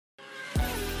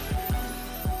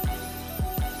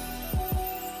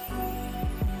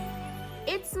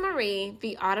Marie,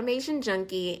 the Automation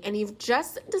Junkie, and you've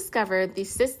just discovered the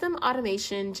System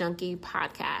Automation Junkie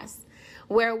podcast,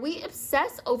 where we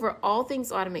obsess over all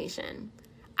things automation.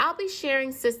 I'll be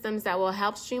sharing systems that will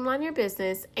help streamline your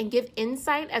business and give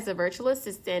insight as a virtual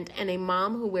assistant and a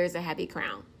mom who wears a heavy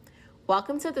crown.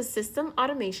 Welcome to the System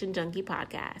Automation Junkie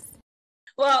podcast.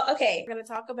 Well, okay, we're going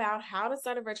to talk about how to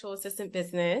start a virtual assistant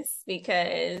business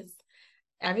because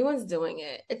everyone's doing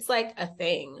it. It's like a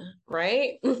thing,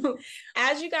 right?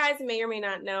 As you guys may or may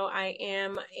not know, I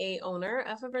am a owner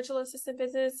of a virtual assistant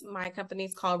business. My company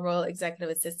is called Royal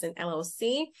Executive Assistant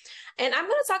LLC. And I'm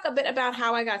going to talk a bit about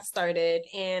how I got started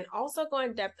and also go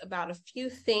in depth about a few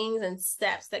things and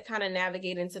steps that kind of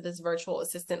navigate into this virtual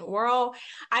assistant world.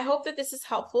 I hope that this is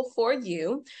helpful for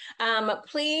you.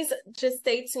 Please just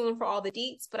stay tuned for all the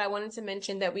deets, but I wanted to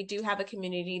mention that we do have a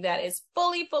community that is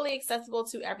fully accessible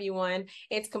to everyone.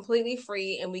 It's completely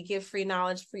free, and we give free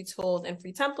knowledge, free tools, and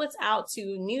free templates out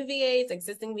to new VAs,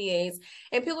 existing VAs,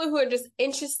 and people who are just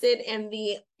interested in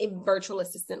the virtual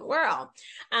assistant world.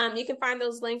 You can find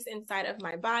those links inside of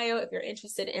my bio if you're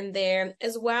interested in there,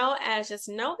 as well as just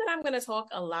know that I'm going to talk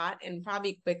a lot and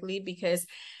probably quickly because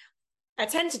I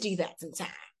tend to do that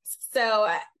sometimes. So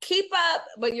keep up,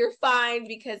 but you're fine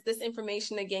because this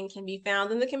information, again, can be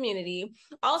found in the community.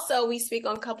 Also, we speak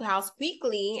on Clubhouse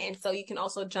weekly, and so you can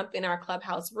also jump in our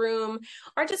Clubhouse room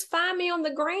or just find me on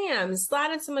the gram,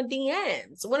 slide into my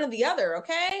DMs, one or the other,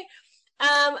 okay?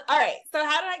 All right, so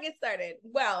how did I get started?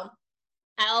 Well,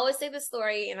 I always say the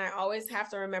story, and I always have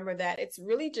to remember that it's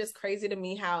really just crazy to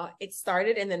me how it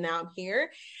started, and then now I'm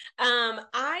here.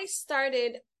 I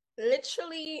started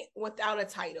literally without a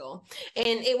title. And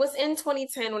it was in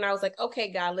 2010 when I was like,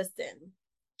 okay, God, listen,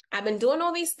 I've been doing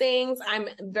all these things. I'm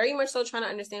very much so trying to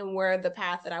understand where the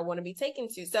path that I want to be taken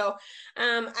to. So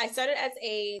I started as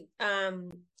a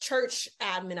church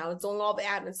admin. I was doing all the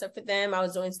admin stuff for them. I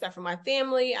was doing stuff for my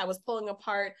family. I was pulling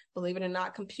apart, believe it or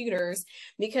not, computers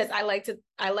because I like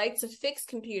to fix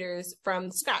computers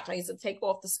from scratch. I used to take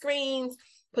off the screens,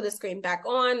 put the screen back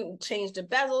on, change the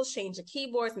bezels, change the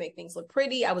keyboards, make things look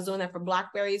pretty. I was doing that for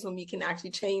Blackberries when we can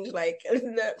actually change like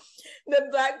the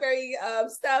Blackberry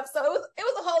stuff. So it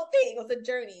was a whole thing. It was a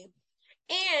journey.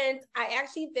 And I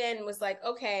actually then was like,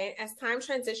 okay, as time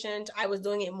transitioned, I was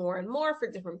doing it more and more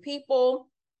for different people.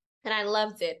 And I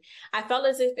loved it. I felt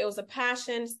as if it was a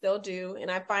passion, still do. And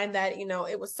I find that,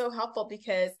 it was so helpful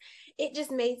because it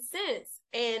just made sense.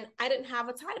 And I didn't have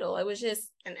a title. It was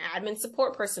just an admin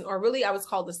support person, or really I was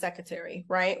called the secretary,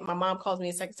 right? My mom calls me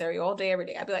a secretary all day, every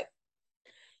day. I'd be like,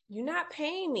 you're not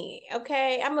paying me.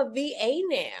 Okay. I'm a VA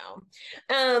now.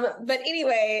 But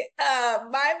anyway,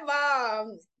 my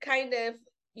mom kind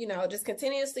of, just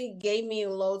continuously gave me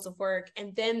loads of work.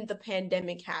 And then the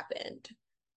pandemic happened.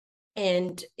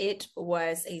 And it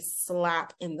was a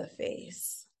slap in the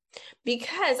face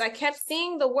because I kept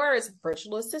seeing the words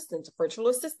virtual assistant, virtual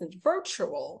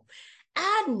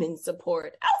admin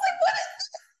support. I was like, what is this?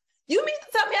 You mean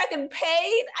to tell me I can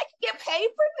get paid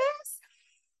for this?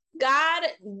 God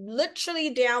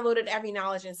literally downloaded every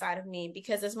knowledge inside of me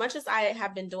because as much as I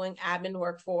have been doing admin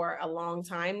work for a long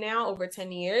time now, over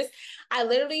 10 years, I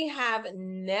literally have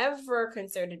never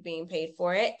considered being paid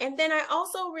for it. And then I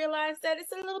also realized that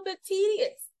it's a little bit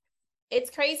tedious.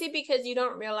 It's crazy because you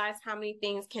don't realize how many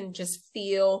things can just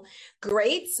feel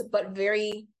great, but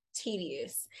very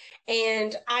tedious.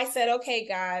 And I said, okay,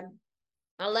 God,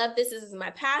 I love this. This is my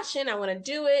passion. I want to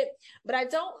do it, but I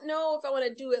don't know if I want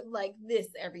to do it like this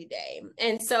every day.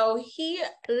 And so he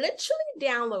literally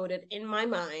downloaded in my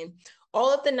mind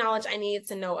all of the knowledge I needed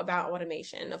to know about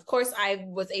automation. Of course, I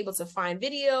was able to find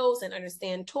videos and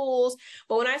understand tools.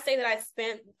 But when I say that I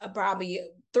spent probably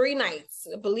 3 nights,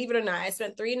 believe it or not, I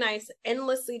spent 3 nights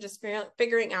endlessly just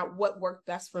figuring out what worked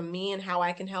best for me and how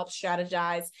I can help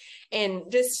strategize and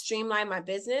just streamline my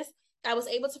business. I was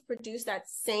able to produce that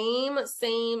same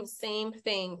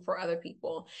thing for other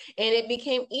people. And it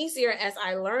became easier as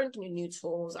I learned new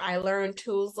tools. I learned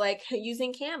tools like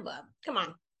using Canva. Come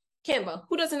on. Canva.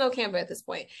 Who doesn't know Canva at this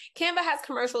point? Canva has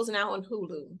commercials now on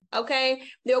Hulu. Okay.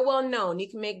 They're well known. You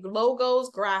can make logos,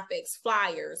 graphics,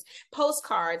 flyers,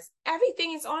 postcards.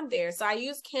 Everything is on there. So I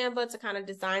use Canva to kind of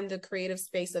design the creative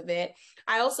space of it.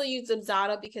 I also use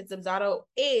Dubsado because Dubsado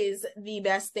is the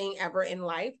best thing ever in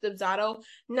life. Dubsado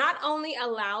not only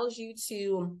allows you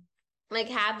to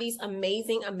have these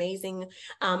amazing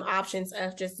options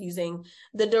of just using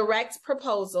the direct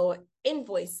proposal,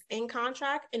 invoice, and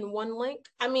contract in one link.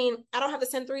 I mean, I don't have to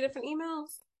send 3 different emails.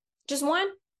 Just one?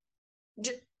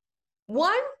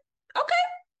 One? Okay.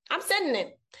 I'm sending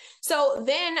it. So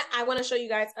then I want to show you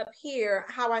guys up here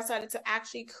how I started to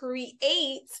actually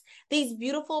create these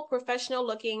beautiful professional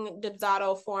looking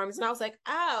Dubsado forms. And I was like,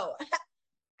 oh,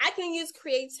 I can use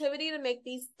creativity to make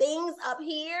these things up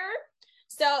here.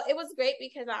 So it was great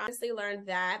because I honestly learned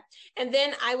that. And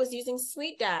then I was using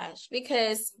Sweet Dash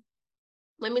because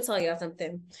let me tell you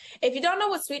something. If you don't know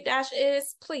what Sweet Dash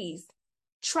is, please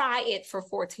try it for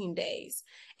 14 days.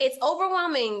 It's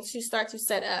overwhelming to start to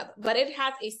set up, but it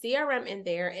has a CRM in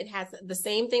there. It has the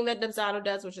same thing that Dubsado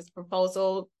does, which is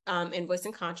proposal, invoice,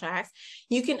 and contracts.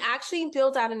 You can actually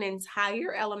build out an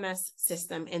entire LMS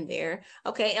system in there.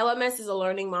 Okay, LMS is a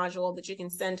learning module that you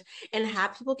can send and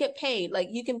have people get paid. Like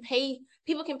you can pay,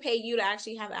 people can pay you to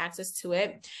actually have access to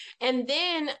it. And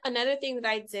then another thing that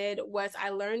I did was I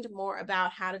learned more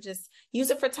about how to just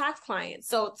use it for tax clients.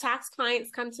 So tax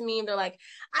clients come to me and they're like,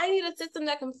 I need a system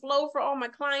that can flow for all my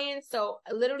clients. So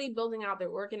literally building out their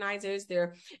organizers,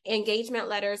 their engagement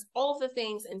letters, all of the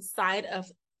things inside of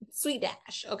Sweet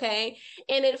Dash, okay?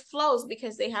 And it flows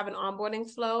because they have an onboarding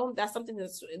flow. That's something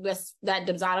that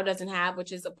Dubsado doesn't have,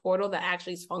 which is a portal that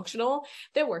actually is functional.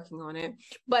 They're working on it.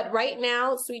 But right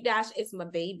now, Sweet Dash is my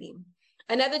baby.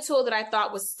 Another tool that I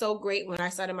thought was so great when I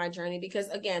started my journey, because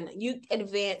again, you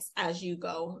advance as you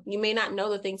go. You may not know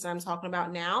the things that I'm talking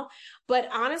about now, but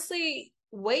honestly,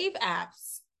 Wave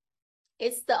Apps,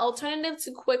 it's the alternative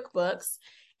to QuickBooks.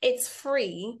 It's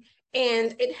free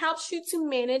and it helps you to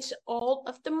manage all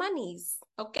of the monies.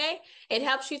 Okay. It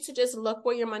helps you to just look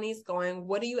where your money's going.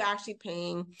 What are you actually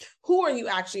paying? Who are you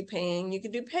actually paying? You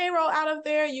can do payroll out of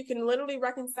there. You can literally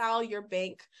reconcile your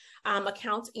bank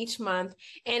accounts each month.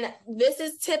 And this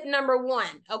is tip number 1.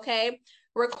 Okay.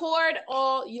 Record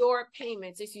all your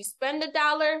payments. If you spend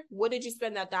 $1, what did you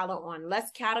spend that dollar on? Let's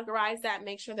categorize that.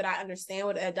 Make sure that I understand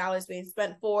what a dollar is being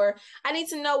spent for. I need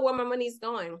to know where my money's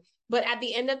going. But at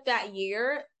the end of that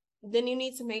year, then you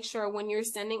need to make sure when you're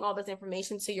sending all this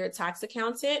information to your tax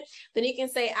accountant, then you can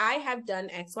say, I have done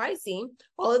XYZ.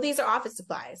 All of these are office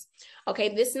supplies. Okay,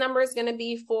 this number is going to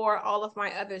be for all of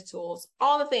my other tools,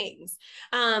 all the things.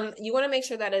 You want to make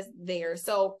sure that is there.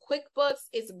 So QuickBooks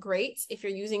is great. If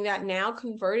you're using that now,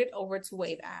 convert it over to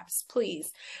Wave Apps,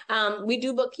 please. We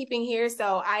do bookkeeping here.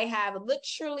 So I have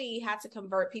literally had to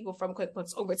convert people from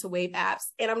QuickBooks over to Wave Apps.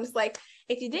 And I'm just like,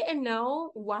 if you didn't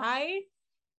know why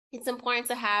it's important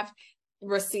to have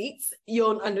receipts,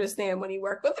 you'll understand when you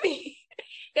work with me.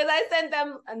 Because I sent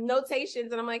them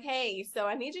notations and I'm like, hey, so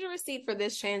I need you to receipt for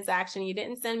this transaction. You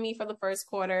didn't send me for the first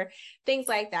quarter, things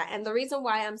like that. And the reason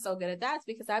why I'm so good at that is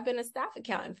because I've been a staff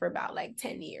accountant for about like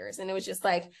 10 years. And it was just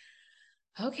like,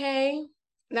 okay.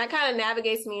 And that kind of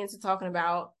navigates me into talking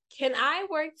about, can I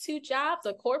work 2 jobs,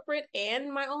 a corporate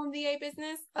and my own VA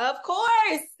business? Of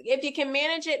course. If you can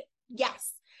manage it,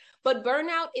 yes. But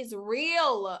burnout is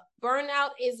real. Burnout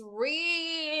is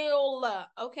real.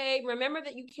 Okay. Remember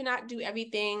that you cannot do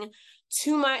everything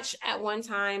too much at one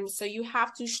time. So you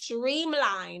have to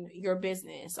streamline your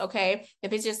business. Okay.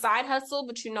 If it's your side hustle,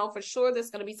 but you know for sure there's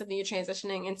going to be something you're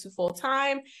transitioning into full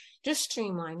time, just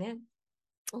streamline it.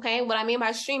 Okay, what I mean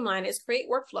by streamline is create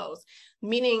workflows,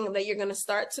 meaning that you're going to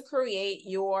start to create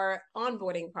your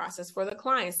onboarding process for the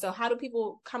clients. So how do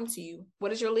people come to you?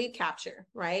 What is your lead capture,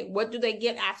 right? What do they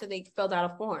get after they filled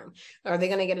out a form? Are they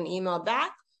going to get an email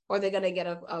back? Or are they going to get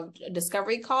a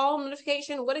discovery call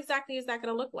notification? What exactly is that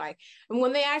going to look like? And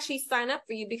when they actually sign up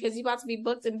for you, because you're about to be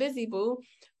booked and busy, boo,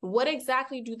 what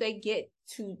exactly do they get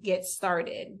to get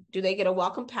started? Do they get a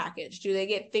welcome package? Do they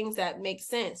get things that make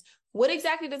sense? What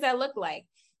exactly does that look like?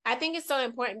 I think it's so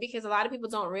important because a lot of people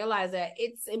don't realize that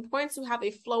it's important to have a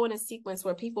flow and a sequence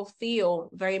where people feel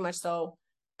very much so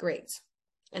great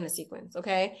in a sequence,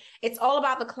 okay? It's all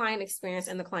about the client experience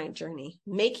and the client journey.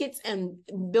 Make it and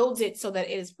build it so that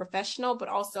it is professional, but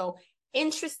also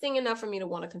interesting enough for me to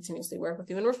want to continuously work with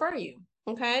you and refer you,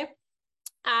 okay?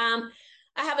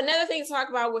 I have another thing to talk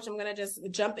about, which I'm going to just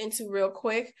jump into real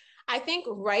quick. I think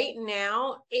right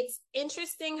now it's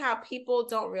interesting how people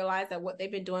don't realize that what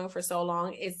they've been doing for so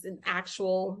long is an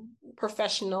actual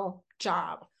professional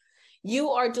job.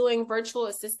 You are doing virtual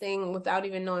assisting without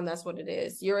even knowing that's what it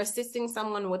is. You're assisting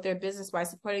someone with their business by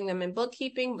supporting them in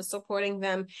bookkeeping, but supporting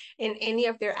them in any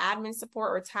of their admin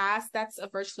support or tasks. That's a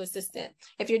virtual assistant.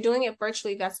 If you're doing it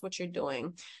virtually, that's what you're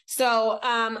doing. So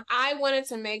I wanted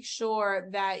to make sure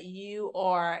that you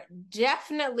are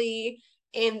definitely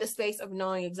in the space of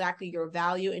knowing exactly your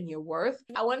value and your worth.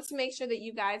 I wanted to make sure that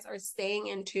you guys are staying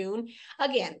in tune.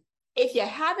 Again, if you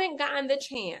haven't gotten the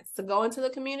chance to go into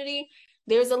the community,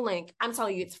 there's a link. I'm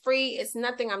telling you, it's free. It's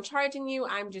nothing I'm charging you.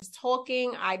 I'm just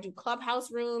talking. I do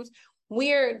clubhouse rooms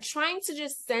we're trying to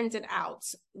just send it out,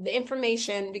 the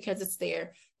information, because it's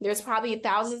there. There's probably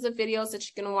thousands of videos that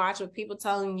you're going to watch with people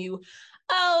telling you,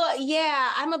 oh,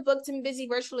 yeah, I'm a booked and busy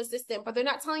virtual assistant, but they're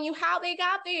not telling you how they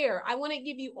got there. I want to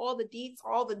give you all the deets,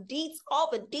 all the deets.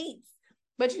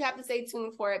 But you have to stay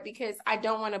tuned for it because I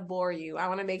don't want to bore you. I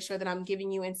want to make sure that I'm giving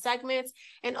you in segments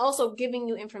and also giving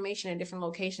you information in different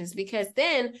locations, because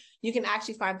then you can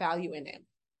actually find value in it.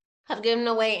 I've given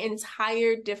away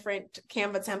entire different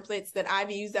Canva templates that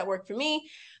I've used that work for me,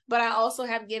 but I also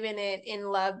have given it in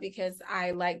love because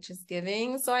I like just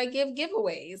giving. So I give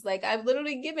giveaways. Like I've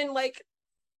literally given like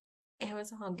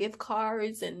Amazon gift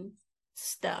cards and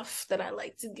stuff that I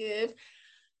like to give.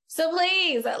 So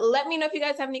please let me know if you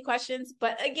guys have any questions.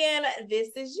 But again, this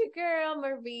is your girl,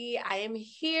 Marie. I am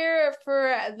here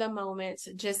for the moment,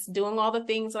 just doing all the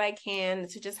things that I can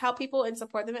to just help people and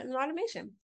support them in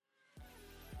automation.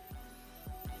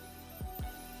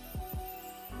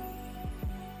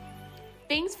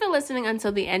 Thanks for listening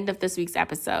until the end of this week's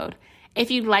episode. If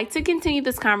you'd like to continue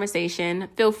this conversation,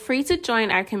 feel free to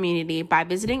join our community by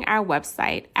visiting our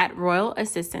website at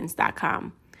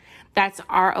royalassistance.com. That's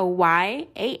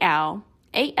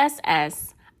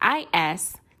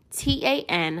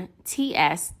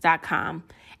ROYALASSISTANTS.com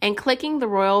and clicking the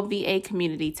Royal VA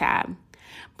Community tab.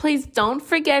 Please don't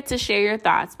forget to share your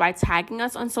thoughts by tagging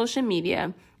us on social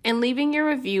media and leaving your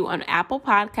review on Apple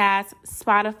Podcasts,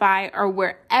 Spotify, or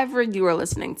wherever you are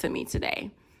listening to me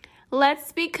today.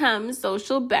 Let's become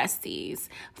social besties.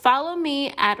 Follow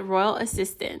me at Royal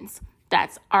Assistance.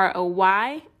 That's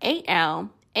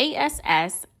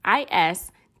ROYALASSISTANTS.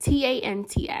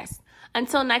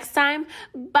 Until next time,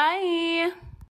 bye.